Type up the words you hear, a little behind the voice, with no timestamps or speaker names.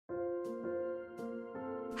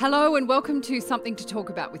Hello and welcome to Something to Talk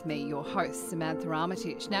About with me, your host, Samantha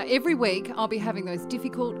Armitage. Now, every week I'll be having those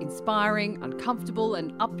difficult, inspiring, uncomfortable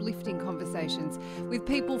and uplifting conversations with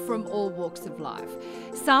people from all walks of life.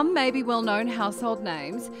 Some may be well-known household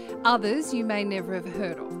names, others you may never have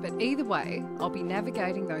heard of, but either way, I'll be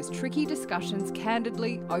navigating those tricky discussions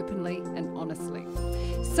candidly, openly and honestly.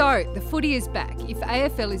 So, the footy is back. If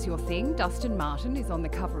AFL is your thing, Dustin Martin is on the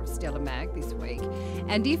cover of Stella Mag this week.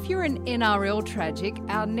 And if you're an NRL tragic,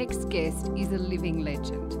 our next guest is a living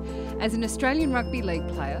legend. As an Australian Rugby League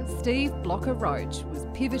player, Steve Blocker Roach was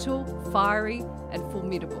pivotal, fiery and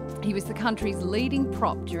formidable. He was the country's leading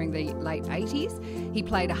prop during the late 80s. He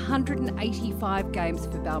played 185 games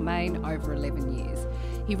for Balmain over 11 years.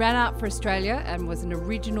 He ran out for Australia and was an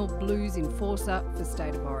original Blues enforcer for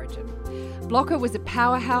State of Origin. Blocker was a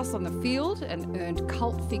powerhouse on the field and earned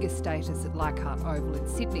cult figure status at Leichhardt Oval in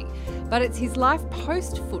Sydney. But it's his life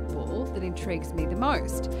post-football that intrigues me the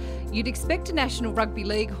most. You'd expect a National Rugby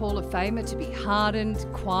League Hall of Famer to be hardened,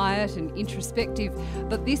 quiet and introspective,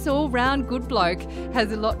 but this all-round good bloke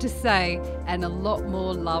has a lot to say and a lot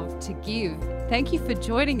more love to give. Thank you for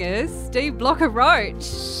joining us, Steve Blocker Roach.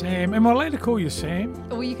 Sam, am I allowed to call you Sam?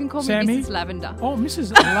 Well, you can call Sammy? me Mrs. Lavender. Oh,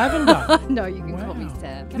 Mrs. Lavender. No, you can call me Wow.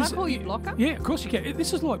 Sam. Can I call you Blocker? Yeah, of course you can.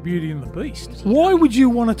 This is like Beauty and the Beast. Why would you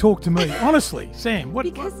want to talk to me? Honestly, Sam, what?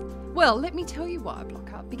 Because, well, let me tell you why,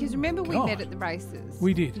 Blocker. Because remember we God. met at the races?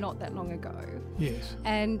 We did. Not that long ago. Yes.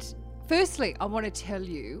 And firstly, I want to tell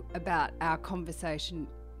you about our conversation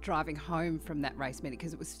driving home from that race meeting,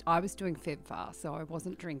 because I was doing FebFast, so I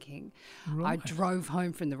wasn't drinking. Right. I drove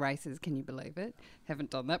home from the races. Can you believe it? Haven't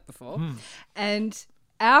done that before. And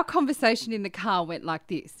our conversation in the car went like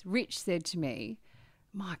this. Rich said to me,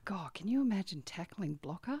 "My God, can you imagine tackling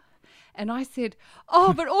Blocker?" And I said,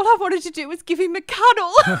 "Oh, but all I wanted to do was give him a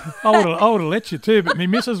cuddle." I would have let you too, but my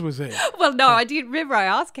missus was there. Well, no, I didn't. Remember, I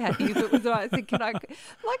asked Kathy if it was all right. I said, "Can I,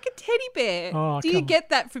 like a teddy bear?" Oh, Do you come on. get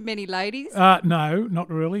that from many ladies? No, not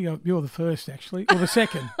really. You're the first, actually, or the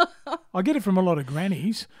second. I get it from a lot of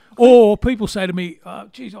grannies, or people say to me,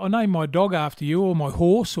 "Geez, I named my dog after you, or my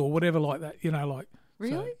horse, or whatever like that." You know, like.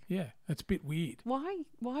 Really? So, yeah, it's a bit weird. Why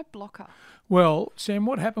Blocker? Well, Sam,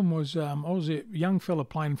 what happened was I was a young fella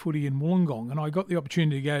playing footy in Wollongong, and I got the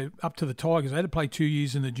opportunity to go up to the Tigers. I had to play 2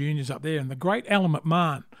 years in the juniors up there, and the great Alan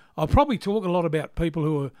McMahon. I'll probably talk a lot about people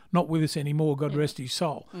who are not with us anymore, God rest his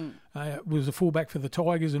soul. Was a fullback for the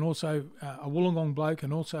Tigers and also a Wollongong bloke,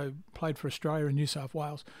 and also played for Australia and New South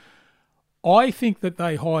Wales. I think that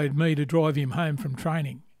they hired me to drive him home from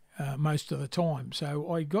training most of the time.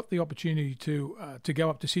 So I got the opportunity to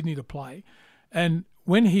go up to Sydney to play, and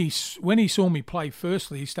when he saw me play,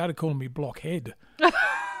 firstly he started calling me Blockhead.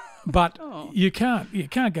 But you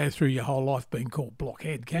can't go through your whole life being called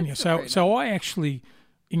Blockhead, can you? So I actually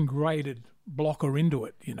ingraded Blocker into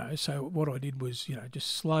it, you know. So what I did was, you know,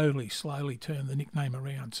 just slowly turn the nickname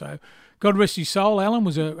around. So God rest his soul, Alan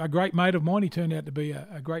was a great mate of mine. He turned out to be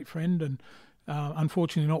a great friend, and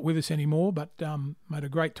unfortunately not with us anymore, but made a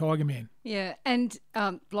great Tiger man. Yeah, and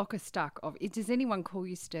Blocker stuck. Does anyone call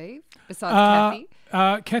you Steve besides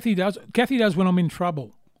Kathy? Kathy does. Kathy does when I'm in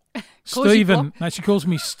trouble. Calls you Stephen. No, she calls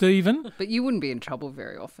me Stephen. But you wouldn't be in trouble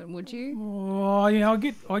very often, would you? Oh, yeah, I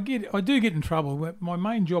do get in trouble. My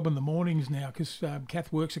main job in the mornings now, because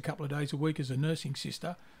Kath works a couple of days a week as a nursing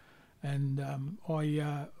sister, and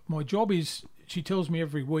my job is, she tells me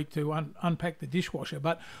every week to unpack the dishwasher.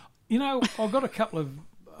 But you know, I've got a couple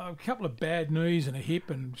of bad knees and a hip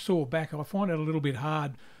and sore back. I find it a little bit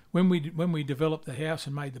hard. When we developed the house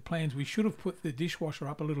and made the plans, we should have put the dishwasher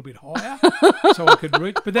up a little bit higher so I could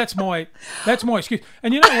reach. But that's my excuse.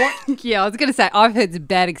 And you know what? Yeah, I was going to say, I've heard some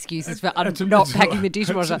bad excuses for not packing the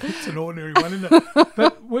dishwasher. It's an ordinary one, isn't it?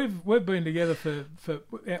 But we've been together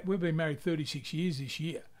we've been married 36 years this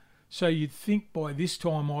year. So you'd think by this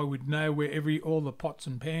time I would know where all the pots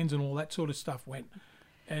and pans and all that sort of stuff went.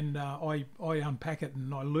 And I unpack it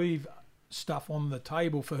and I leave stuff on the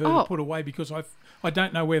table for her to put away, because I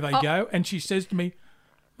don't know where they go. And she says to me,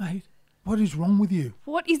 "Mate, what is wrong with you?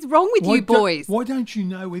 What is wrong with you boys? Why don't you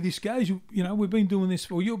know where this goes? You know, we've been doing this,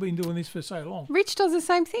 or you've been doing this for so long." Rich does the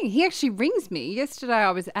same thing. He actually rings me. Yesterday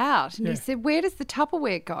I was out and he said, "Where does the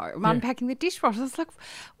Tupperware go? I'm unpacking the dishwasher." I was like,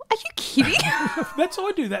 "Are you kidding?"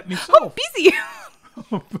 I do that myself. I'm busy.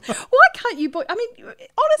 Why can't you I mean,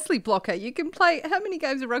 honestly, Blocker, you can play how many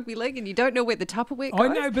games of rugby league and you don't know where the Tupperware goes? I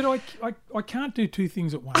know, but I can't do two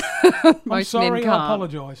things at once. I'm sorry, I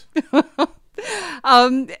apologise.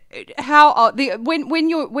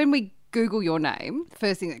 When we Google your name, the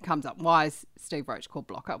first thing that comes up, why is Steve Roach called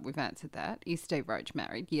Blocker? We've answered that. Is Steve Roach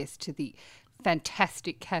married? Yes, to the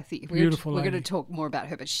fantastic Kathy. Beautiful We're lady. going to talk more about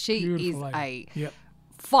her, but she Beautiful is lady. a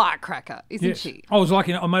firecracker, isn't Yes. she? I was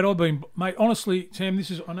lucky. Mate, honestly, Sam,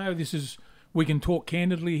 I know we can talk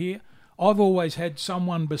candidly here. I've always had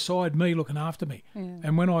someone beside me looking after me. Yeah.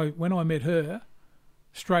 And when I met her,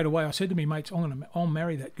 straight away, I said to me mates, I'll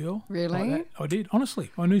marry that girl. Really? Like that. I did.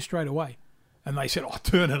 Honestly, I knew straight away. And they said,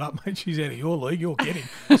 turn it up, mate. She's out of your league. You'll get him.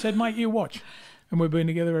 I said, mate, you watch. And we've been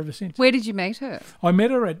together ever since. Where did you meet her? I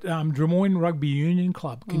met her at Drummoyne Rugby Union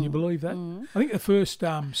Club. Can you believe that? I think the first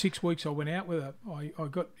 6 weeks I went out with her, I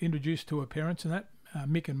got introduced to her parents and that.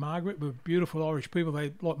 Mick and Margaret were beautiful Irish people.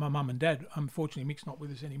 They like my mum and dad. Unfortunately, Mick's not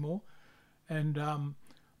with us anymore. And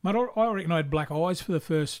mate, I reckon I had black eyes for the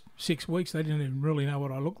first 6 weeks. They didn't even really know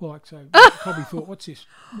what I looked like. So they probably thought, what's this?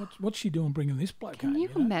 What's she doing bringing this bloke home? Can you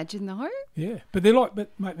know? imagine though? Yeah. But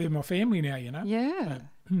mate, they're my family now, you know. Yeah.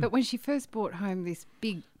 But when she first brought home this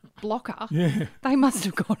big blocker, Yeah. they must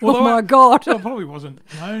have gone, Well, oh my God. I probably wasn't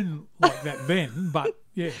known like that then, but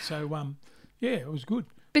yeah, so yeah, it was good.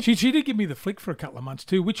 But- She did give me the flick for a couple of months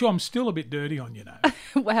too, which I'm still a bit dirty on, you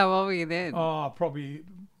know. How old were you then? Oh, probably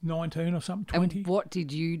 19 or something, 20. And what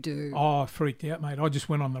did you do? Oh, I freaked out, mate. I just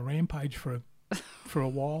went on the rampage for a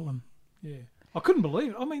while, and yeah, I couldn't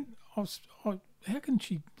believe it. I mean, how can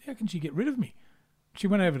she get rid of me? She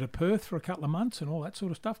went over to Perth for a couple of months and all that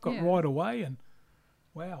sort of stuff. Got Yeah. right away, and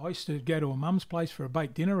wow, I used to go to her mum's place for a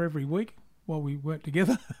baked dinner every week while we weren't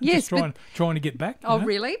together. Yes, just trying to get back. you Oh, know?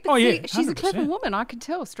 really? But Oh, see, yeah, she's a clever 100%. woman. I could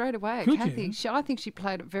tell straight away. Could Kathy, you? I think she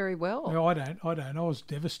played it very well. No, I don't. I was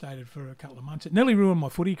devastated for a couple of months. It nearly ruined my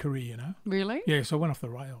footy career, you know. Really? Yeah, so I went off the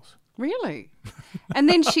rails. Really? And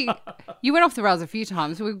then you went off the rails a few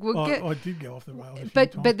times. I did go off the rails a few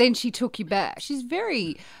but times. then she took you back. She's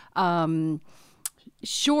very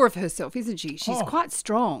sure of herself, isn't she? She's quite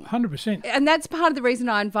strong. 100%. And that's part of the reason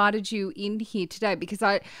I invited you in here today, because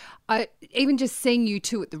I even just seeing you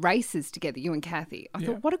two at the races together, you and Kathy, I Yeah.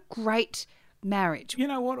 thought, what a great marriage. You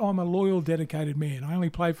know what? I'm a loyal, dedicated man. I only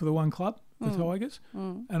played for the one club, the Tigers,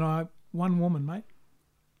 and one woman, mate.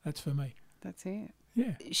 That's for me. That's it.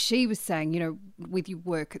 Yeah. She was saying, you know, with your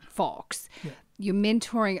work at Fox, Yeah. you're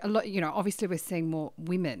mentoring a lot. You know, obviously we're seeing more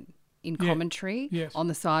women in Yeah. commentary, Yes. on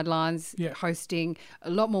the sidelines, Yeah. hosting, a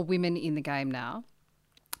lot more women in the game now.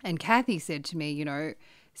 And Kathy said to me, you know,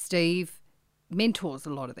 Steve mentors a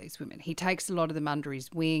lot of these women. He takes a lot of them under his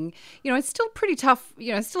wing. You know, it's still pretty tough,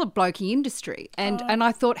 you know, it's still a blokey industry. And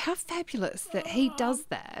I thought, how fabulous that he does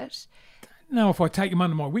that. No, if I take him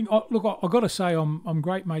under my wing, look, I got to say I'm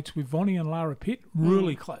great mates with Vonnie and Lara Pitt,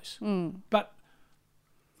 really close. But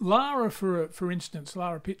Lara, for instance,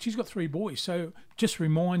 Lara Pitt, she's got 3 boys, so just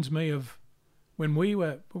reminds me of when we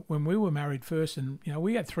were married first, and you know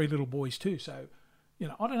we had 3 little boys too. So you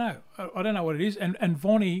know, I don't know what it is. And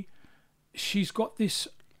Vonnie, she's got this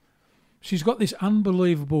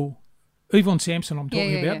unbelievable. Yvonne Sampson, I'm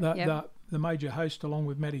talking about the major host along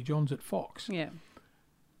with Matty Johns at Fox. Yeah.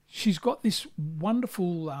 She's got this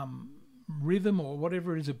wonderful rhythm or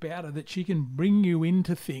whatever it is about her that she can bring you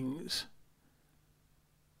into things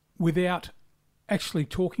without actually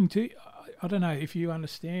talking to you. I don't know if you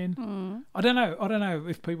understand. I don't know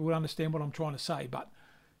if people would understand what I'm trying to say, but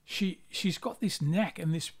she's got this knack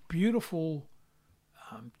and this beautiful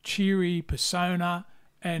cheery persona,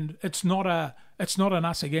 and it's not an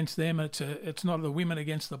us against them. It's not the women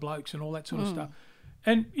against the blokes and all that sort of stuff.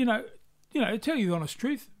 And you know, to tell you the honest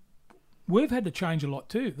truth, we've had to change a lot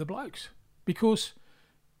too, the blokes, because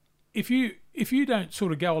if you don't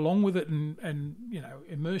sort of go along with it and you know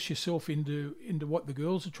immerse yourself into what the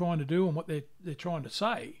girls are trying to do and what they're trying to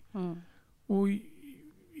say, well,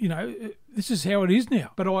 you know, this is how it is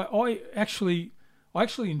now. But I actually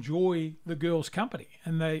enjoy the girls' company,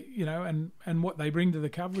 and they, you know, and what they bring to the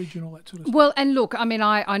coverage and all that sort of stuff. Well, and look, I mean,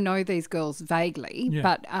 I know these girls vaguely, Yeah.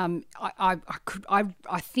 but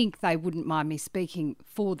I think they wouldn't mind me speaking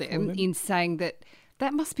for them in saying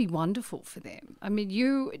that must be wonderful for them. I mean,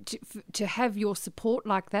 to have your support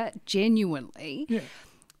like that genuinely Yeah.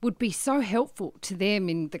 would be so helpful to them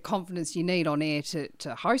in the confidence you need on air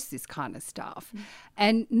to host this kind of stuff.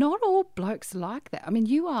 And not all blokes are like that. I mean,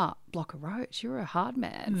 you are Blocker Roach. You're a hard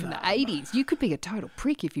man from the 80s. You could be a total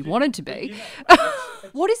prick if you wanted to be.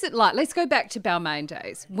 What is it like? Let's go back to Balmain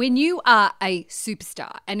days. When you are a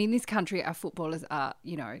superstar, and in this country our footballers are,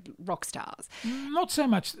 you know, rock stars. Not so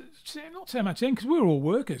much then, because we were all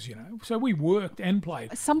workers, you know. So we worked and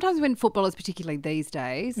played. Sometimes when footballers, particularly these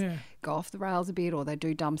days, Yeah. go off the rails a bit or they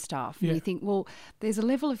do dumb stuff, and Yeah. you think, well, there's a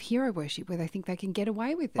level of hero worship where they think they can get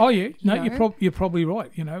away with it. Oh yeah, no, you know? you're probably right,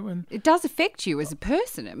 you know. And It does affect you as a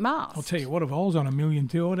person, it must. I'll tell you what, if I was on $1 million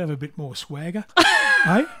too, I'd have a bit more swagger.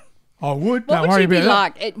 Hey, I would. What Don't would worry you be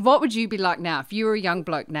about that. like? What would you be like now if you were a young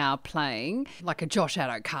bloke now playing like a Josh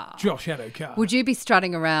Addo-Carr? Josh Addo-Carr. Would you be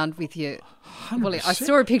strutting around with your? 100%. Well, I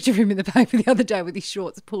saw a picture of him in the paper the other day with his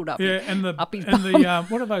shorts pulled up. Yeah, and up his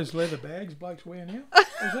what are those leather bags blokes wear now?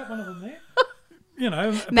 Is that one of them there? You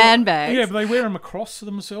know, Man bags. Yeah, but they wear them across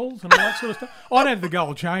themselves and all that sort of stuff. I'd have the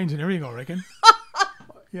gold chains and everything, I reckon.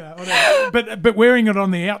 Yeah, but wearing it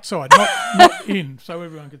on the outside, not in, so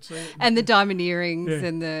everyone could see it. And the diamond earrings Yeah.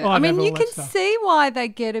 and the. I'd I mean, have all you that can stuff. see why they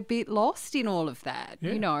get a bit lost in all of that.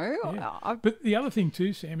 Yeah, You know, yeah. But the other thing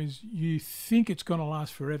too, Sam, is you think it's going to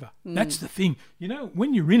last forever. That's the thing. You know,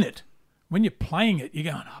 when you're in it, when you're playing it, you're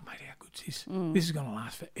going, oh, mate, how good's this? This is going to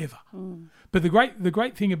last forever. But the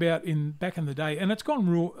great thing about back in the day, and it's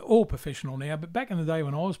gone all professional now, but back in the day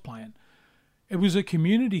when I was playing, it was a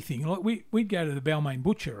community thing. Like we'd go to the Balmain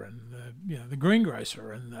Butcher and the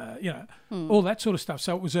greengrocer and all that sort of stuff.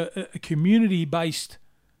 So it was a community based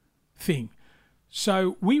thing.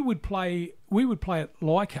 So we would play at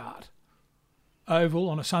Leichhardt Oval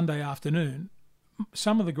on a Sunday afternoon.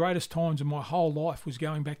 Some of the greatest times of my whole life was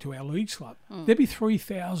going back to our Leeds club. There'd be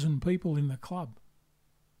 3,000 people in the club,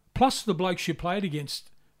 plus the blokes you played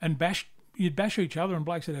against, and you'd bash each other, and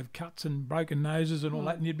blokes would have cuts and broken noses and all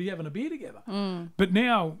that, and you'd be having a beer together. But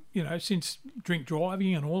now, since drink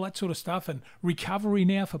driving and all that sort of stuff, and recovery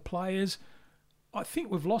now for players, I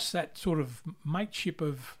think we've lost that sort of mateship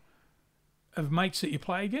of mates that you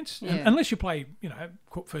play against. Yeah. Unless you play,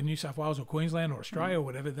 for New South Wales or Queensland or Australia or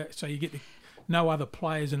whatever, so you get to know other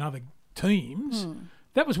players and other teams.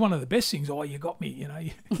 That was one of the best things. Oh, you got me,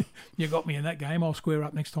 you got me in that game. I'll square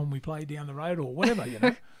up next time we play down the road or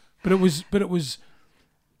whatever, But it was,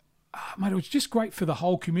 mate, it was just great for the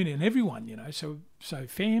whole community and everyone, So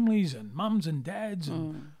families and mums and dads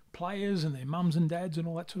and players and their mums and dads and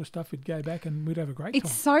all that sort of stuff would go back and we'd have a great time.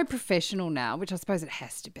 It's so professional now, which I suppose it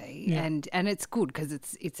has to be, Yeah. and it's good because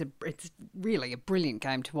it's really a brilliant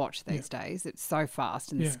game to watch these days. It's so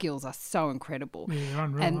fast and the skills are so incredible. Yeah, they're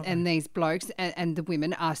unreal, and these blokes and the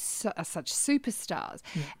women are such superstars.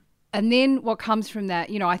 Yeah. And then what comes from that,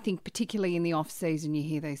 I think particularly in the off season, you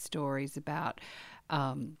hear these stories about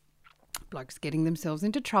blokes getting themselves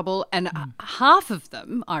into trouble, and half of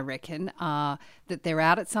them, I reckon, are that they're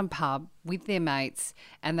out at some pub with their mates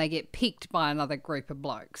and they get picked by another group of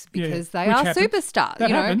blokes because they are superstars.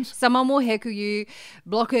 That happens. Someone will heckle you,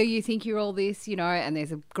 blocker, you think you're all this, and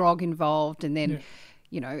there's a grog involved, and then. Yeah.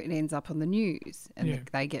 It ends up on the news and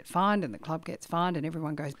they get fined and the club gets fined and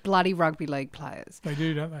everyone goes, bloody rugby league players. They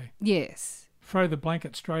do, don't they? Yes. Throw the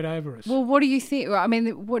blanket straight over us. Well, what do you think? I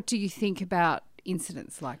mean, what do you think about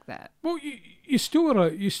incidents like that? Well, you still got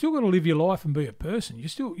to live your life and be a person. You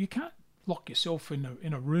can't lock yourself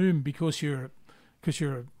in a room because you're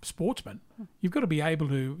a sportsman. You've got to be able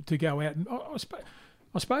to go out and I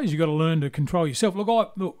suppose you've got to learn to control yourself.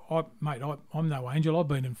 I'm no angel. I've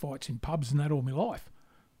been in fights in pubs and that all my life.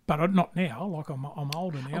 But not now. Like I'm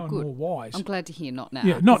older now and more wise. I'm glad to hear not now.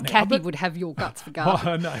 Yeah, not now. Kathy would have your guts for guard.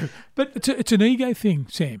 I know. But it's an ego thing,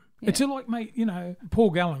 Sam. Yeah. It's like, mate, Paul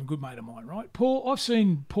Gallen, a good mate of mine, right? I've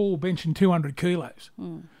seen Paul benching 200 kilos.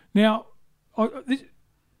 Now,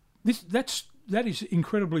 that is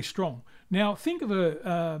incredibly strong. Now, think of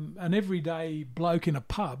an everyday bloke in a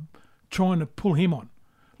pub trying to pull him on.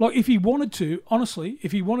 Like, if he wanted to, honestly, he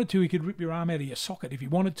could rip your arm out of your socket if he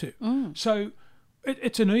wanted to. So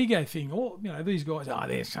it's an ego thing. Or, these guys,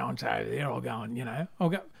 there's so-and-so, they're all going, I'll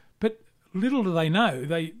go. But little do they know,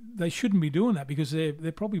 they shouldn't be doing that because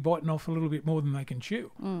they're probably biting off a little bit more than they can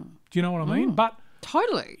chew. Do you know what I mean? But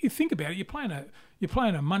totally. You think about it, you're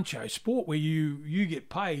playing a macho sport where you get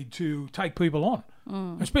paid to take people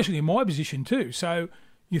on, especially in my position too. So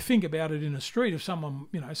you think about it in a street if someone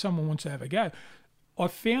wants to have a go. I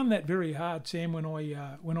found that very hard, Sam, when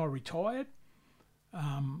I retired.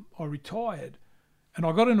 I retired and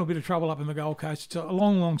I got into a bit of trouble up in the Gold Coast. It's a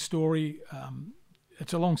long story.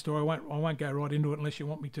 It's a long story. I won't go right into it unless you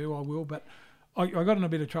want me to. I will. But I got in a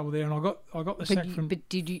bit of trouble there, and I got the sack from.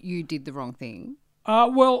 But you did the wrong thing?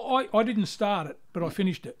 Well, I didn't start it, but I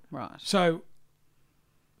finished it. Right. So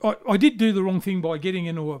I did do the wrong thing by getting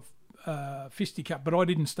into a fisticuff, but I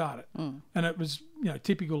didn't start it, and it was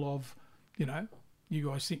typical of you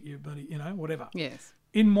guys think you're bloody whatever. Yes.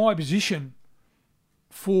 In my position,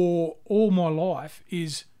 for all my life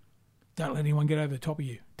is. Don't let anyone get over the top of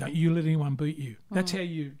you. Don't you let anyone beat you. That's how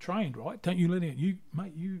you trained, right? Don't you let anyone,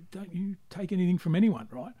 don't you take anything from anyone,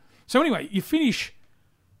 right? So anyway, you finish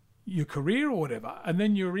your career or whatever, and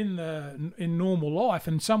then you're in normal life,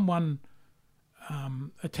 and someone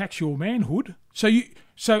attacks your manhood. So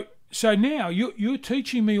now you're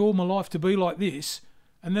teaching me all my life to be like this,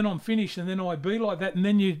 and then I'm finished, and then I be like that, and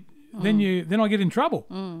then then I get in trouble.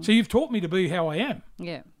 So you've taught me to be how I am.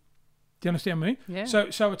 Yeah. Do you understand me? Yeah.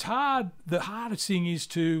 So it's hard. The hardest thing is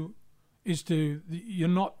to you're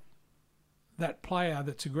not that player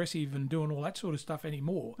that's aggressive and doing all that sort of stuff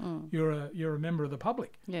anymore. You're a member of the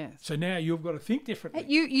public. Yes. So now you've got to think differently.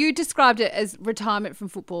 You described it as retirement from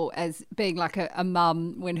football as being like a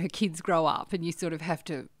mum when her kids grow up and you sort of have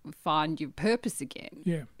to find your purpose again.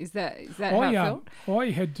 Yeah. Is that how it felt?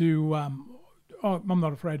 I had to. I'm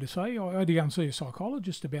not afraid to say I had to go and see a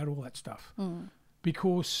psychologist about all that stuff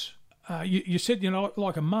because. You said,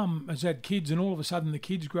 like a mum has had kids and all of a sudden the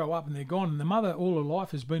kids grow up and they're gone, and the mother all her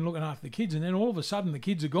life has been looking after the kids, and then all of a sudden the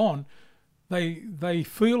kids are gone. They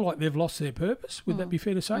feel like they've lost their purpose. Would that be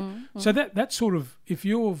fair to say? So that's sort of if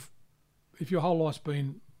your whole life's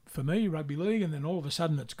been, for me, rugby league, and then all of a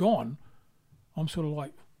sudden it's gone, I'm sort of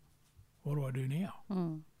like, what do I do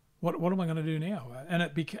now? What am I going to do now?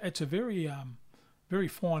 And it's a very very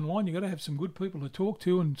fine line. You've got to have some good people to talk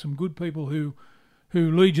to and some good people who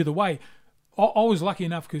lead you the way. I was lucky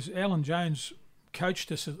enough because Alan Jones coached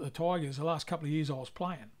us at the Tigers the last couple of years I was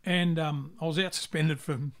playing. And I was out suspended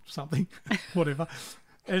from something, whatever.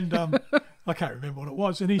 And I can't remember what it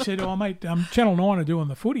was. And he said, mate, Channel 9 are doing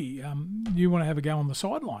the footy. You want to have a go on the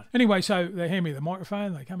sideline? Anyway, so they hand me the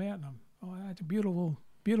microphone. They come out and it's a beautiful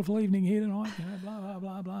evening here tonight, blah, blah,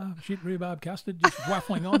 blah, blah, shit, rhubarb custard, just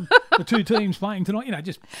waffling on the two teams playing tonight,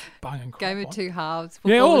 just bung and crap. Game of two halves.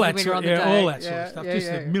 All that sort of stuff.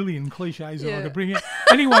 Just a million cliches that I could bring in.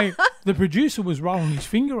 Anyway, the producer was rolling his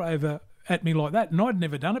finger over at me like that, and I'd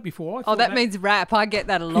never done it before. That means rap. I get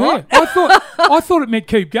that a lot. Yeah, I thought it meant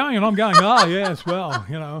keep going, and I'm going, yes, well,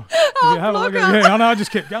 you have a look at I know. I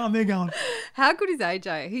just kept going. They're going. How good is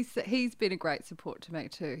AJ? He's been a great support to me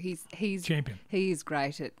too. He's champion. He is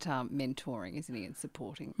great at mentoring, isn't he, and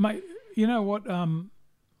supporting. Mate, you know what?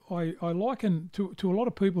 I liken to a lot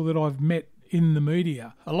of people that I've met in the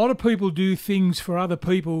media. A lot of people do things for other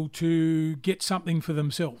people to get something for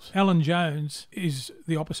themselves. Alan Jones is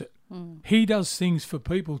the opposite. He does things for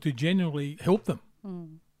people to genuinely help them.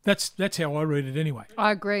 That's how I read it anyway.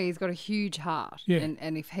 I agree. He's got a huge heart. Yeah.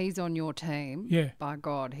 And if he's on your team, by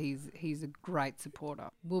God, he's a great supporter.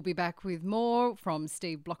 We'll be back with more from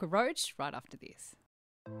Steve Blocker-Roach right after this.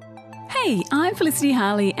 Hey, I'm Felicity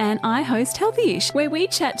Harley and I host Healthyish, where we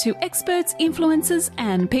chat to experts, influencers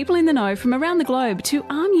and people in the know from around the globe to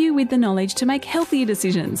arm you with the knowledge to make healthier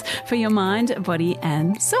decisions for your mind, body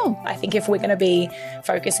and soul. I think if we're going to be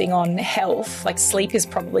focusing on health, sleep is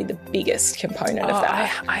probably the biggest component of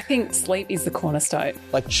that. I think sleep is the cornerstone.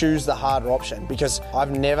 Choose the harder option, because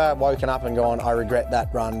I've never woken up and gone, I regret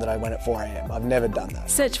that run that I went at 4 a.m. I've never done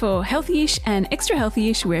that. Search for Healthyish and Extra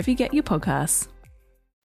Healthyish wherever you get your podcasts.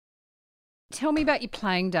 Tell me about your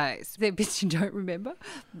playing days. They're bits you don't remember.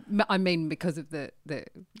 I mean, because of the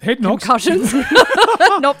head knocks, concussions,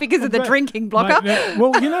 not because of the drinking blocker. Mate,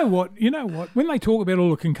 well, you know what? When they talk about all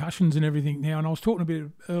the concussions and everything now, and I was talking a bit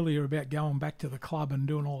earlier about going back to the club and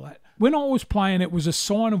doing all that. When I was playing, it was a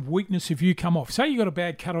sign of weakness if you come off. Say you got a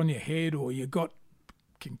bad cut on your head or you got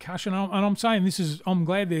concussion, and I'm saying I'm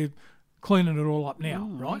glad they're cleaning it all up now,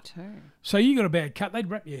 right? Me too. So you got a bad cut, they'd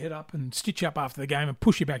wrap your head up and stitch up after the game and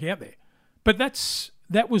push you back out there. But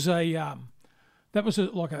that was a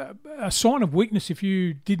sign of weakness if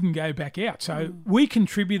you didn't go back out. So we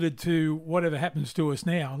contributed to whatever happens to us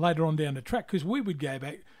now later on down the track, because we would go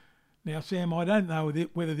back. Now, Sam, I don't know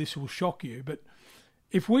whether this will shock you, but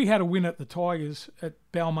if we had a win at the Tigers at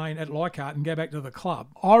Balmain at Leichhardt and go back to the club,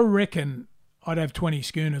 I reckon I'd have 20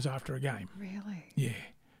 schooners after a game. Really? Yeah,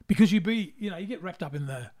 because you get wrapped up in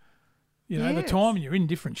the. The time, and you're in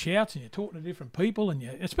different shouts and you're talking to different people, and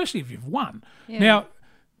especially if you've won. Yeah. Now,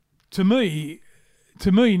 to me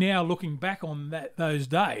now, looking back on those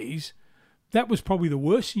days, that was probably the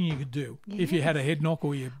worst thing you could do if you had a head knock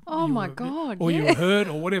or you were hurt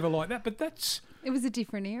or whatever like that. But it was a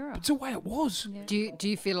different era. It's the way it was. Yeah. Do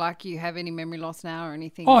you feel like you have any memory loss now or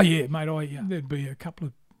anything? Oh yeah, mate. There'd be a couple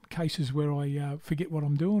of cases where I forget what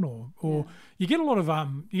I'm doing, or you get a lot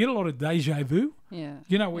of deja vu.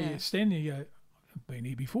 Yeah. Where you stand there, you go, I've been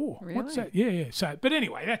here before. Really? What's that? Yeah. So, but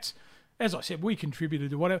anyway, that's, as I said, we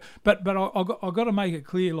contributed to whatever. But I got to make it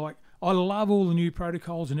clear, I love all the new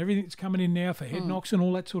protocols and everything that's coming in now for head knocks and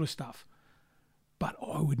all that sort of stuff. But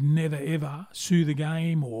I would never ever sue the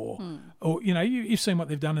game or you've seen what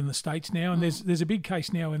they've done in the States now, and there's a big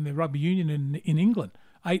case now in the rugby union in England.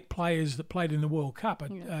 8 players that played in the World Cup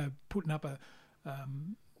are putting up a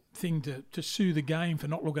thing to sue the game for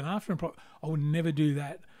not looking after them. I would never do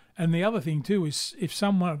that. And the other thing too is if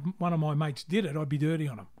one of my mates did it, I'd be dirty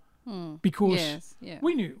on them. because Yes, yeah.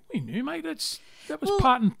 we knew, mate. That was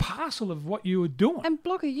part and parcel of what you were doing. And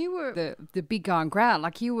Blocker, you were the big guy on ground.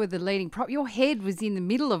 Like, you were the leading prop. Your head was in the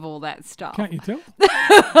middle of all that stuff. Can't you tell?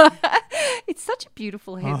 It's such a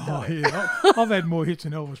beautiful head, Oh, though. yeah. I've had more hits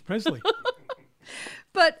than Elvis Presley.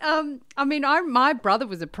 But, I mean, my brother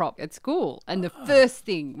was a prop at school, and the first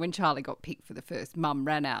thing when Charlie got picked for the first, Mum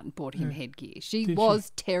ran out and bought him headgear. She Did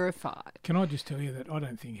was terrified. Can I just tell you that I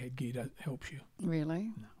don't think headgear helps you.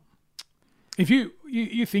 Really? If you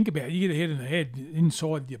think about it, you get a head in the head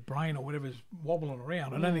inside your brain or whatever's wobbling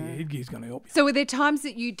around. I don't think a headgear's going to help you. So were there times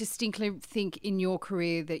that you distinctly think in your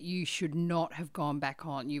career that you should not have gone back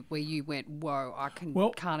on, where you went, whoa, I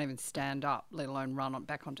can't even stand up, let alone run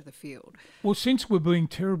back onto the field? Well, since we're being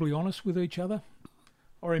terribly honest with each other,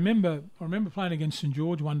 I remember playing against St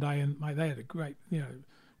George one day, and mate, they had a great,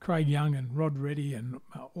 Craig Young and Rod Reddy and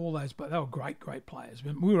all those, but they were great players.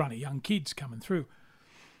 But we were only young kids coming through.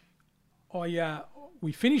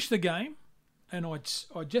 We finished the game, and I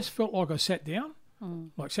just felt like I sat down,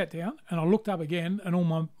 and I looked up again, and all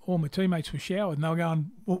my teammates were showered, and they were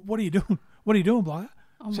going, well, "What are you doing? What are you doing, Blair?"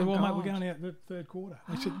 I said, "Well, mate, we're going out the third quarter."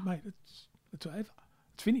 They said, "Mate, it's over.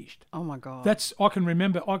 It's finished." Oh my God. I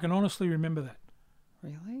can honestly remember that.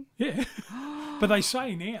 Really? Yeah. But they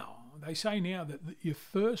say now that your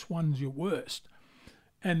first one's your worst,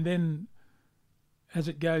 and then as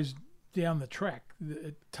it goes down the track,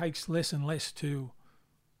 it takes less and less to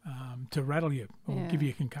rattle you or give you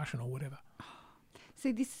a concussion or whatever.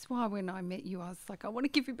 See, this is why when I met you, I was like, I want to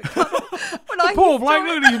give him a cuddle. Paul Blake,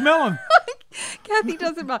 look at his melon. Kathy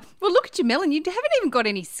doesn't mind. Well, look at your melon. You haven't even got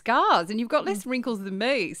any scars, and you've got less wrinkles than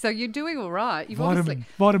me, so you're doing all right. You've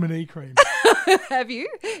Vitamin E cream. Have you?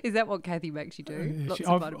 Is that what Kathy makes you do?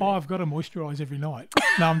 I've got to moisturise every night.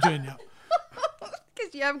 No, I'm doing you.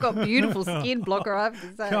 Because you have got beautiful skin, Blocker, I have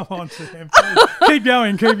to say. Come on, Sam. Keep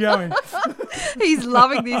going. He's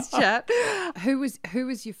loving this chat. Who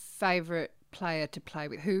was your favourite player to play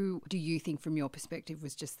with? Who do you think, from your perspective,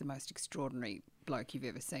 was just the most extraordinary bloke you've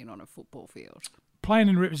ever seen on a football field? Playing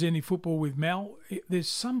and representing football with Mal, there's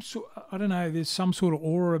some sort of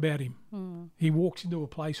aura about him. He walks into a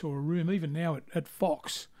place or a room, even now at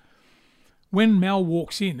Fox. When Mal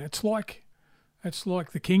walks in, it's like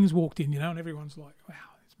the Kings walked in, and everyone's like, wow,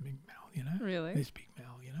 it's big Mal, Really? There's big Mal,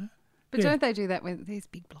 But don't they do that when there's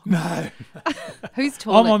big blocks? No. Who's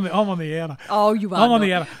taller? I'm on the outer. Oh, you are. I'm on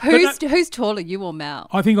the outer. Who's taller, you or Mal?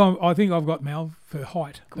 I think I've got Mal for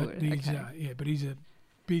height. Good, But he's, okay. but he's a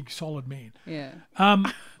big, solid man. Yeah.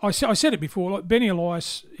 I said it before. Like Benny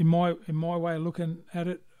Elias, in my way of looking at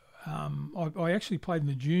it, I actually played in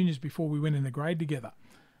the juniors before we went in the grade together.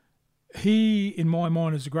 He, in my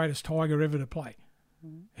mind, is the greatest Tiger ever to play.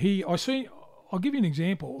 I'll give you an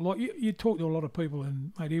example. Like you talk to a lot of people,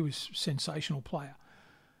 and mate, he was a sensational player.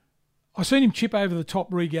 I seen him chip over the top,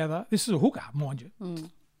 regather. This is a hooker, mind you.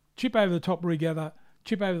 Chip over the top, regather.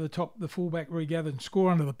 Chip over the top, the fullback, regather, and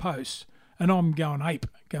score under the post. And I'm going ape,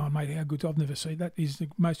 going, mate, how good! I've never seen that. Is the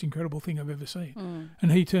most incredible thing I've ever seen.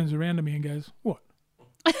 And he turns around to me and goes, "What?"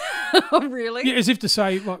 Oh, really? Yeah, as if to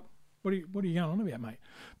say, like, what are you going on about, mate?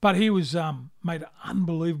 But he was made an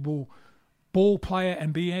unbelievable ball player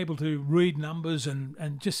and being able to read numbers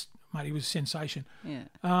and just, mate, he was a sensation. Yeah.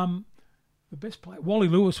 The best player, Wally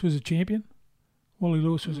Lewis, was a champion. Wally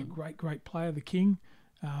Lewis was a great player, the King.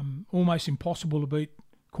 Almost impossible to beat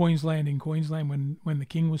Queensland in Queensland when the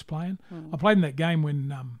King was playing. I played in that game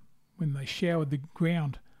when they showered the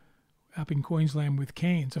ground up in Queensland with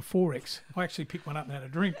cans of 4X. I actually picked one up and had a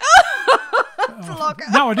drink.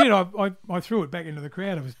 No, I did. I threw it back into the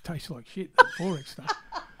crowd. It tasted like shit, that 4X stuff.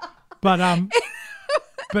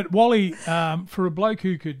 But Wally, for a bloke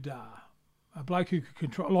who could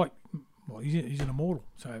control, like, well, he's an immortal.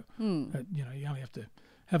 So you only have to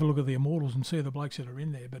have a look at the immortals and see the blokes that are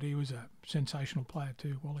in there. But he was a sensational player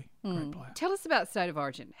too, Wally. Great player. Tell us about State of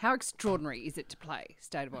Origin. How extraordinary is it to play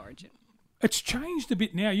State of Origin? It's changed a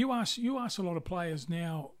bit now. You ask a lot of players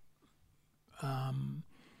now,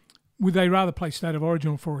 would they rather play State of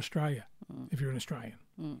Origin for Australia if you're an Australian?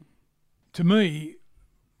 To me,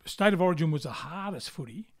 State of Origin was the hardest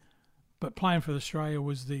footy, but playing for Australia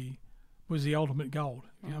was the ultimate gold.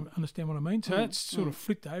 You understand what I mean? So that's sort of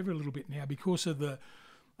flipped over a little bit now because of the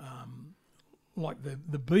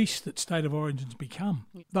the beast that State of Origin's become.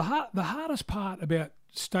 The hardest part about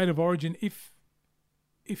State of Origin, if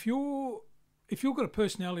you've got a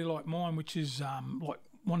personality like mine, which is like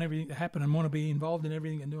want everything to happen and want to be involved in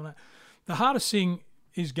everything and doing that, the hardest thing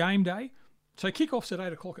is game day. So kick-off's at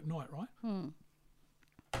 8 o'clock at night, right?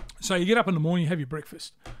 So you get up in the morning, you have your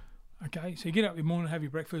breakfast. Okay, so you get up in the morning, have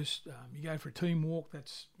your breakfast, you go for a team walk,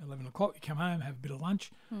 that's 11 o'clock, you come home, have a bit of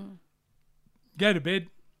lunch, go to bed,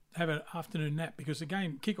 have an afternoon nap, because the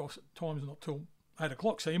game kick-off time is not till 8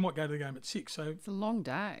 o'clock, so you might go to the game at 6. So It's a long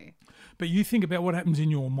day. but you think about what happens in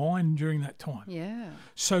your mind during that time. Yeah.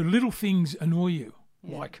 So little things annoy you,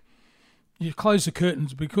 like you close the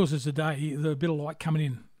curtains because it's a day, there's a bit of light coming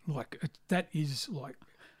in. Like that is like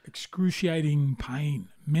excruciating pain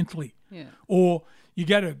mentally. Yeah. Or you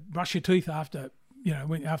go to brush your teeth after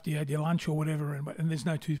after you had your lunch or whatever, and there's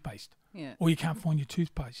no toothpaste. Yeah. Or you can't find your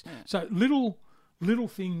toothpaste. Yeah. So little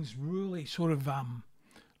things really sort of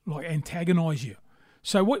like antagonise you.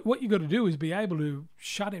 So what you got to do is be able to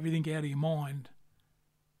shut everything out of your mind.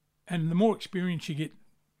 And the more experience you get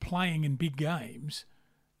playing in big games,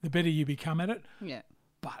 the better you become at it. Yeah.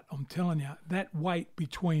 But I'm telling you, that wait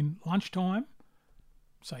between lunchtime,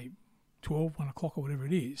 say 12, 1 o'clock or whatever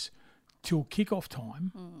it is, till kick-off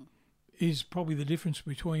time is probably the difference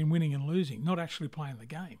between winning and losing, not actually playing the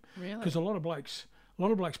game. Really? Because a lot of blokes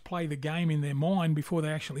play the game in their mind before they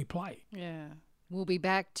actually play. Yeah. We'll be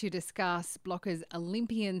back to discuss Blocker's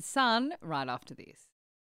Olympian son right after this.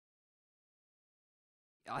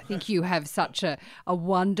 I think you have such a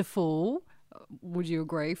wonderful, would you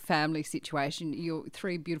agree, family situation. You're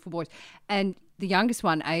 3 beautiful boys. And the youngest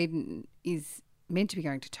one, Aiden, is meant to be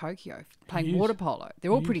going to Tokyo playing water polo.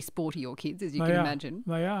 They're all pretty sporty, your kids, as you can imagine.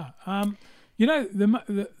 They are.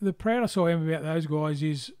 The proudest I am about those guys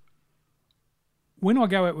is when I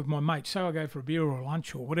go out with my mates, say I go for a beer or a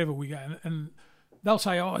lunch or whatever we go, and they'll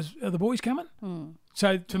say, are the boys coming?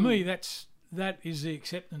 So to me, that is the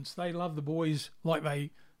acceptance. They love the boys like they're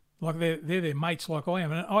their mates like I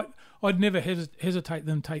am. And I'd never hesitate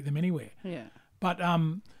them, take them anywhere. Yeah. But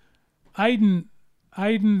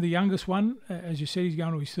Aiden, the youngest one, as you said, he's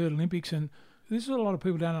going to his 3rd Olympics, and this is a lot of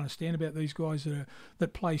people don't understand about these guys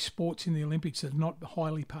that play sports in the Olympics that are not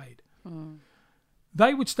highly paid.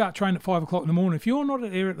 They would start training at 5 o'clock in the morning. If you're not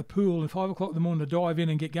there at the pool at 5 o'clock in the morning to dive in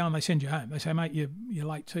and get going, they send you home. They say, mate, you're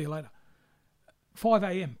late, see you later. 5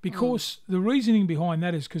 a.m. Because the reasoning behind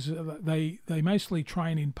that is because they mostly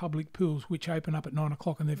train in public pools which open up at 9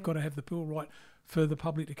 o'clock, and they've got to have the pool right for the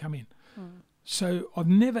public to come in. So I've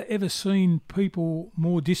never ever seen people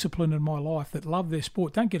more disciplined in my life that love their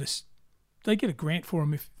sport. They get a grant for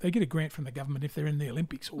them if they get a grant from the government if they're in the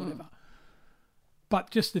Olympics or whatever. But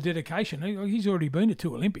just the dedication. He's already been to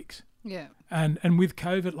 2 Olympics. Yeah. And with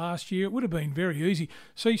COVID last year, it would have been very easy.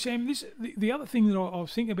 So, Sam, the other thing that I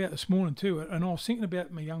was thinking about this morning too, and I was thinking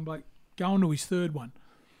about my young bloke going to his 3rd one,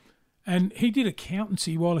 and he did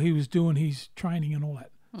accountancy while he was doing his training and all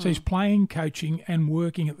that. So he's playing, coaching, and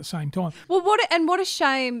working at the same time. Well, what a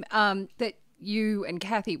shame that you and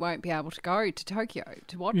Kathy won't be able to go to Tokyo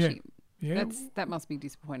to watch him. Yeah. That must be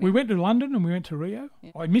disappointing. We went to London and we went to Rio.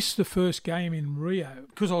 Yeah. I missed the first game in Rio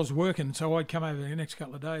because I was working, so I'd come over the next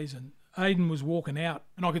couple of days, and Aiden was walking out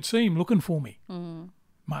and I could see him looking for me.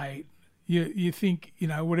 Mate, you think,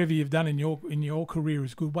 whatever you've done in your career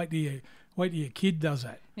is good. Wait till your kid does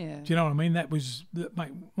that. Yeah. Do you know what I mean? That was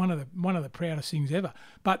mate, one of the proudest things ever.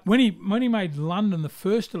 But when he made London the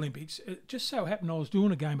first Olympics, it just so happened I was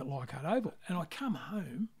doing a game at Leichhardt Oval, and I come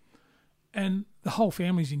home and the whole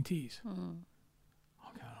family's in tears. I'm going,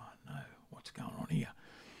 oh no, what's going on here?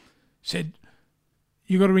 Said,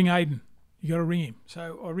 you got to ring Aiden. You got to ring him.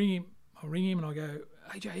 So I ring him and I go,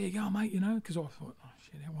 AJ, how you going, mate? Because I thought, oh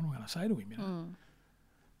shit, what am I going to say to him?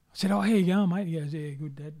 I said, oh, how you going, mate? He goes, yeah,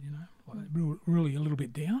 good, Dad, like really a little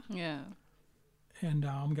bit down. Yeah. And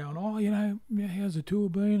I'm going, oh, how's the tour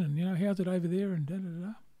been? And, how's it over there? And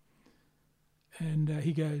da-da-da-da. And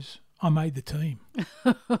he goes, I made the team.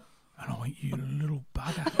 And I went, you little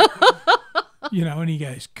bugger. And he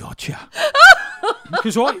goes, gotcha.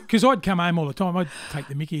 Because I'd come home all the time. I'd take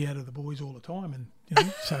the mickey out of the boys all the time. And,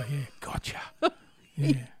 so, yeah, gotcha.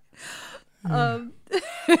 Yeah.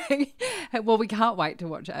 Well, we can't wait to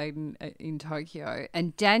watch Aiden in Tokyo.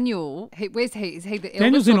 And Daniel, where's he? Is he the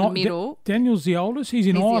Daniel's eldest or the middle? Daniel's the oldest. He's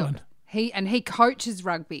in Ireland. He coaches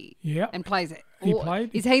rugby. Yeah. And plays it. He played.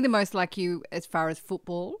 Is he the most like you as far as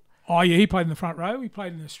football? Oh, yeah, he played in the front row. He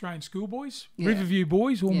played in the Australian schoolboys, Riverview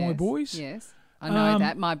boys, all my boys. Yes, I know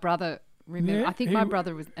that. My brother, yeah, I think my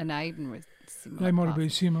brother and Aiden was similar. They might have been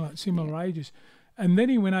similar ages. And then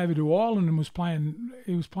he went over to Ireland and was playing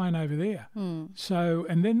over there. So,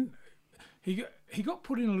 and then he got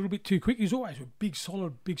put in a little bit too quick. He was always a big,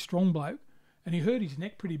 solid, big, strong bloke. And he hurt his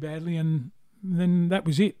neck pretty badly, and then that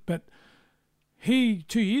was it. But he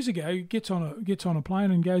 2 years ago gets on a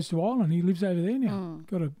plane and goes to Ireland. He lives over there now.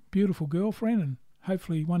 Got a beautiful girlfriend, and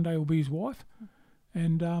hopefully one day will be his wife.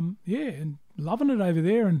 And and loving it over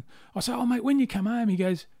there. And I say, oh, mate, when you come home, he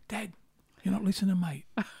goes, Dad, you're not listening, mate.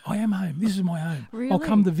 I am home. This is my home. Really? I'll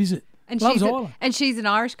come to visit. And Loves Ireland. And she's an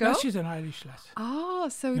Irish girl? No, she's an Irish lass. Oh,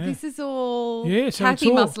 so this is all... Yeah, so Kathy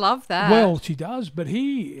it's all, must love that. Well, she does, but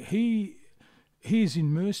he is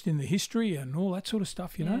immersed in the history and all that sort of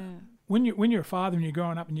stuff, you know. When you're a father and you're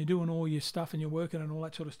growing up and you're doing all your stuff and you're working and all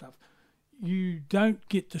that sort of stuff, you don't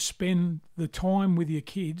get to spend the time with your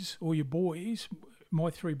kids or your boys, my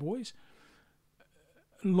 3 boys,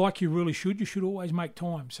 like you really should. You should always make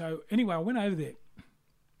time. So anyway, I went over there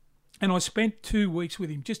and I spent 2 weeks with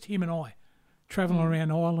him, just him and I, travelling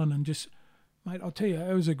around Ireland and just, mate, I'll tell you,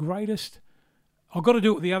 it was the greatest. I've got to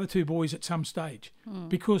do it with the other 2 boys at some stage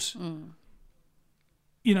because...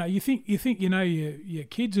 You know, you think you know your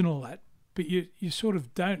kids and all that, but you sort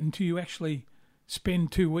of don't until you actually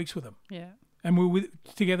spend 2 weeks with them. Yeah. And we're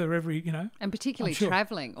together every, you know. And particularly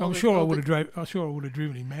travelling. I'm sure I would have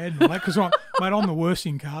driven him mad and all that because mate, I'm the worst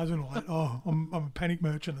in cars and all that. Oh, I'm a panic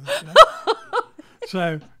merchant and that, you know.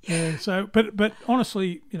 So yeah, but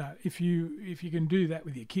honestly, you know, if you can do that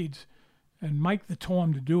with your kids and make the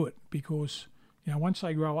time to do it, because you know once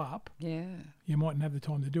they grow up, you mightn't have the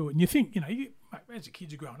time to do it. And you think, you know, as the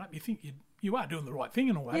kids are growing up, you think you are doing the right thing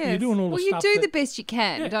and all that. Yes. You're doing all the stuff. Well, you do the best you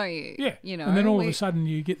can, don't you? Yeah. You know, and then all of a sudden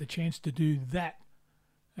you get the chance to do that.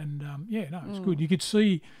 And, it's good. You could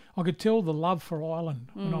see, I could tell the love for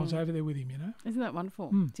Ireland when I was over there with him, you know. Isn't that wonderful?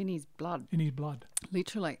 It's in his blood. In his blood.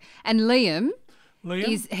 Literally. And Liam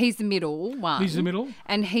he's the middle one. He's the middle.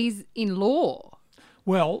 And he's in law.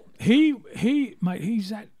 Well, mate,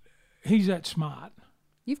 he's that smart.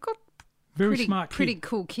 You've got Very smart kid. Pretty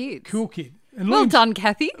cool kids. Cool kid. And well done,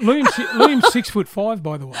 Kathy. Liam's 6'5",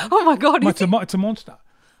 by the way. Oh my God, it's a monster.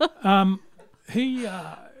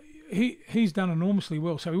 He's done enormously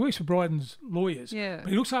well. So he works for Bryden's Lawyers. Yeah. But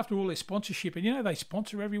he looks after all their sponsorship, and you know they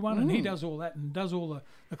sponsor everyone, and he does all that and does all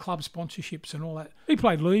the club sponsorships and all that. He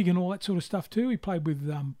played league and all that sort of stuff too. He played with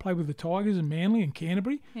the Tigers and Manly and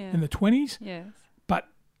Canterbury in the 20s. Yes. But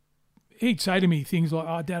he'd say to me things like,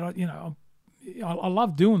 "Oh, Dad, I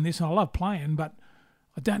love doing this and I love playing, but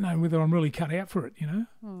I don't know whether I'm really cut out for it, you know."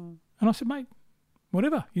 And I said, mate,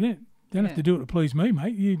 whatever. You don't have to do it to please me,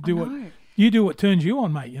 mate. You do what turns you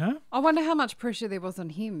on, mate, you know. I wonder how much pressure there was on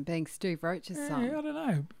him being Steve Roach's son. Yeah, I don't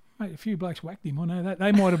know. Mate, a few blokes whacked him. I know that.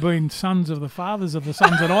 They might have been sons of the fathers of the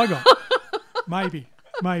sons that I got. Maybe.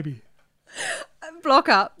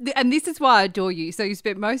 Blocker, and this is why I adore you. So you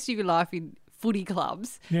spent most of your life in footy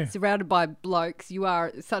clubs, surrounded by blokes. You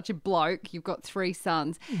are such a bloke. You've got 3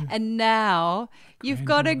 sons. And now you've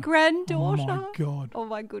got a granddaughter. Oh, my God. Oh,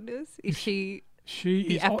 my goodness. Is she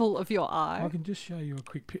the apple of your eye? I can just show you a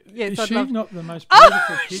quick picture. Yes, is she not the most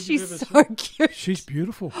beautiful kid you've ever seen? She's so cute. She's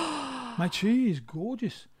beautiful. Mate, she is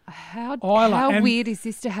gorgeous. How weird is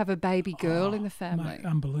this to have a baby girl in the family? Mate,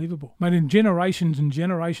 unbelievable. Mate, in generations and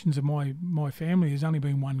generations of my family, there's only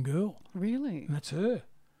been one girl. Really? And that's her.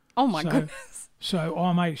 Oh, my goodness.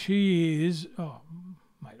 So, mate, she is... Oh,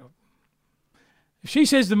 mate. If she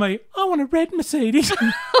says to me, I want a red Mercedes,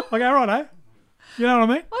 I go, righto. You know what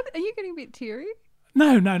I mean? Are you getting a bit teary?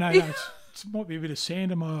 No. It might be a bit of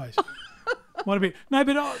sand in my eyes. Might be. No,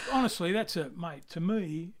 but honestly, that's mate, to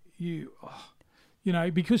me,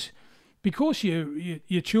 because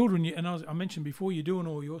your children, and I mentioned before, you're doing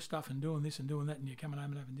all your stuff and doing this and doing that, and you're coming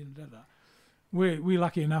home and having dinner, We're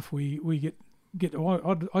lucky enough we get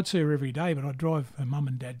I'd see her every day, but I'd drive her mum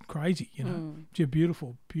and dad crazy, you know. She's a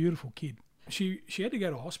beautiful, beautiful kid. She had to go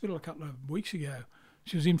to hospital a couple of weeks ago.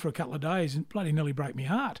 She was in for a couple of days and bloody nearly broke my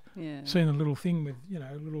heart. Yeah. Seeing a little thing with,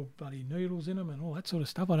 little bloody needles in them and all that sort of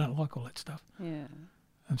stuff. I don't like all that stuff. Yeah.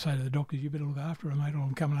 And say to the doctors, you better look after her, mate, or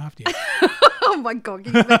I'm coming after you. Oh, my God.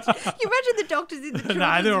 Can you imagine the doctors in the children's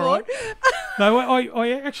No, they're all right. No,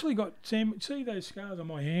 I actually got, Sam, see those scars on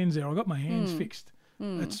my hands there? I got my hands fixed.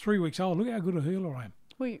 That's 3 weeks old. Look how good a healer I am.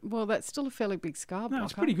 Well, that's still a fairly big scar. No,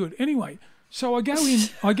 it's pretty good. Anyway, so I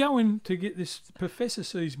go in to get this. The professor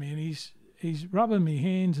sees me and he's rubbing my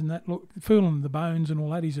hands and that, feeling the bones and all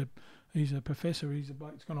that. He's a professor. He's a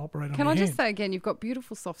bloke that's going to operate on Can my I hand. just say again, you've got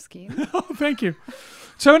beautiful soft skin. Oh, thank you.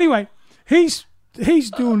 So anyway, he's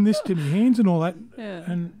doing this to my hands and all that,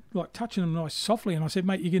 and like touching them nice softly. And I said,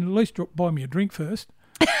 mate, you can at least buy me a drink first.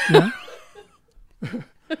 You know?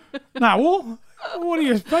 No, well, what are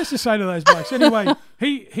you supposed to say to those blokes? Anyway,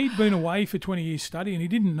 he'd been away for 20 years studying. He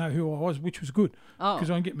didn't know who I was, which was good because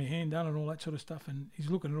I can get my hand done and all that sort of stuff. And he's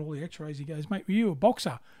looking at all the X-rays. He goes, "Mate, were you a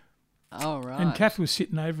boxer?" Oh, right. And Kath was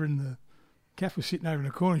sitting over in the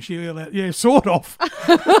corner, and she yelled out, "Yeah, sort of."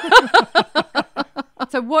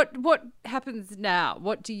 So what happens now?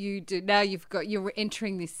 What do you do now? You're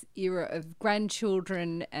entering this era of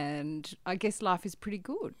grandchildren, and I guess life is pretty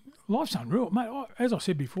good. Life's unreal, mate. As I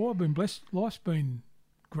said before, I've been blessed. Life's been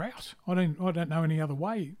grouse. I don't know any other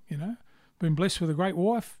way. Been blessed with a great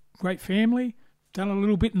wife, great family. Done a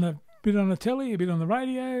little bit on the telly, a bit on the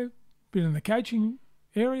radio, a bit in the coaching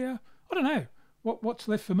area. I don't know what's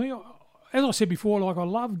left for me. As I said before, I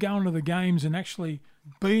love going to the games and actually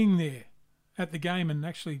being there at the game and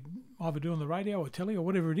actually either doing the radio or telly or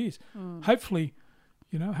whatever it is. Hopefully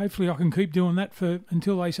I can keep doing that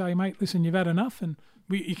until they say, mate, listen, you've had enough and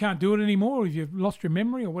you can't do it anymore if you've lost your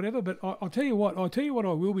memory or whatever. But I'll tell you what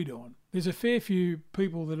I will be doing. There's a fair few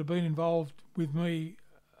people that have been involved with me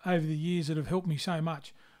over the years that have helped me so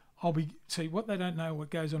much. See what they don't know,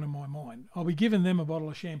 what goes on in my mind. I'll be giving them a bottle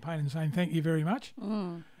of champagne and saying thank you very much.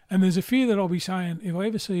 And there's a few that I'll be saying, if I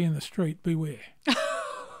ever see you in the street, beware.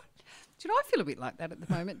 Do you know, I feel a bit like that at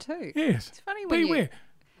the moment too. Yes. It's funny when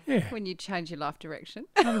when you change your life direction.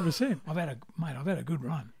 100%. I've had a good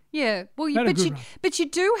run. Yeah. Well, you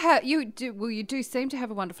do seem to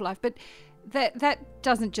have a wonderful life, but that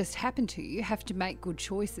doesn't just happen to you. You have to make good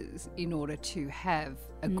choices in order to have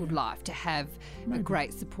a good life, to have a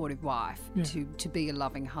great supportive wife, to be a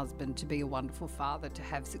loving husband, to be a wonderful father, to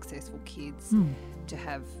have successful kids, to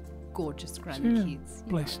have gorgeous grandkids.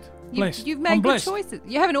 Blessed. You've made good choices.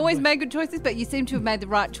 You haven't always made good choices, but you seem to have made the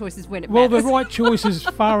right choices when it matters. matters. The right choices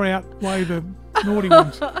far outweigh the naughty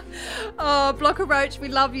ones. Oh, Blocker Roach, we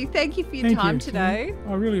love you. Thank you for your time today.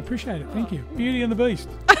 I really appreciate it. Thank you. Beauty and the Beast.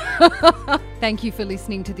 Thank you for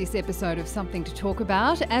listening to this episode of Something to Talk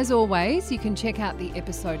About. As always, you can check out the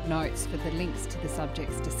episode notes for the links to the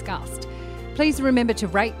subjects discussed. Please remember to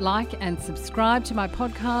rate, like and subscribe to my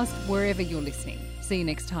podcast wherever you're listening. See you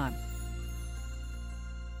next time.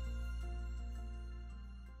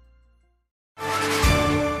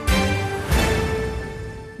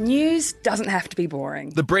 News doesn't have to be boring.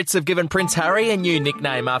 The Brits have given Prince Harry a new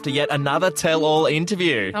nickname after yet another tell-all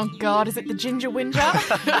interview. Oh God, is it the Ginger Whinger?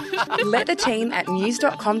 Let the team at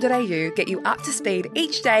news.com.au get you up to speed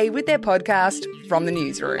each day with their podcast, From the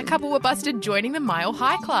Newsroom. A couple were busted joining the Mile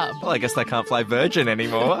High Club. Well, I guess they can't fly Virgin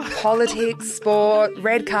anymore. Politics, sport,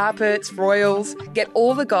 red carpets, royals. Get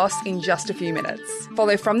all the goss in just a few minutes.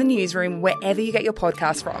 Follow From the Newsroom wherever you get your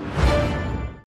podcasts from.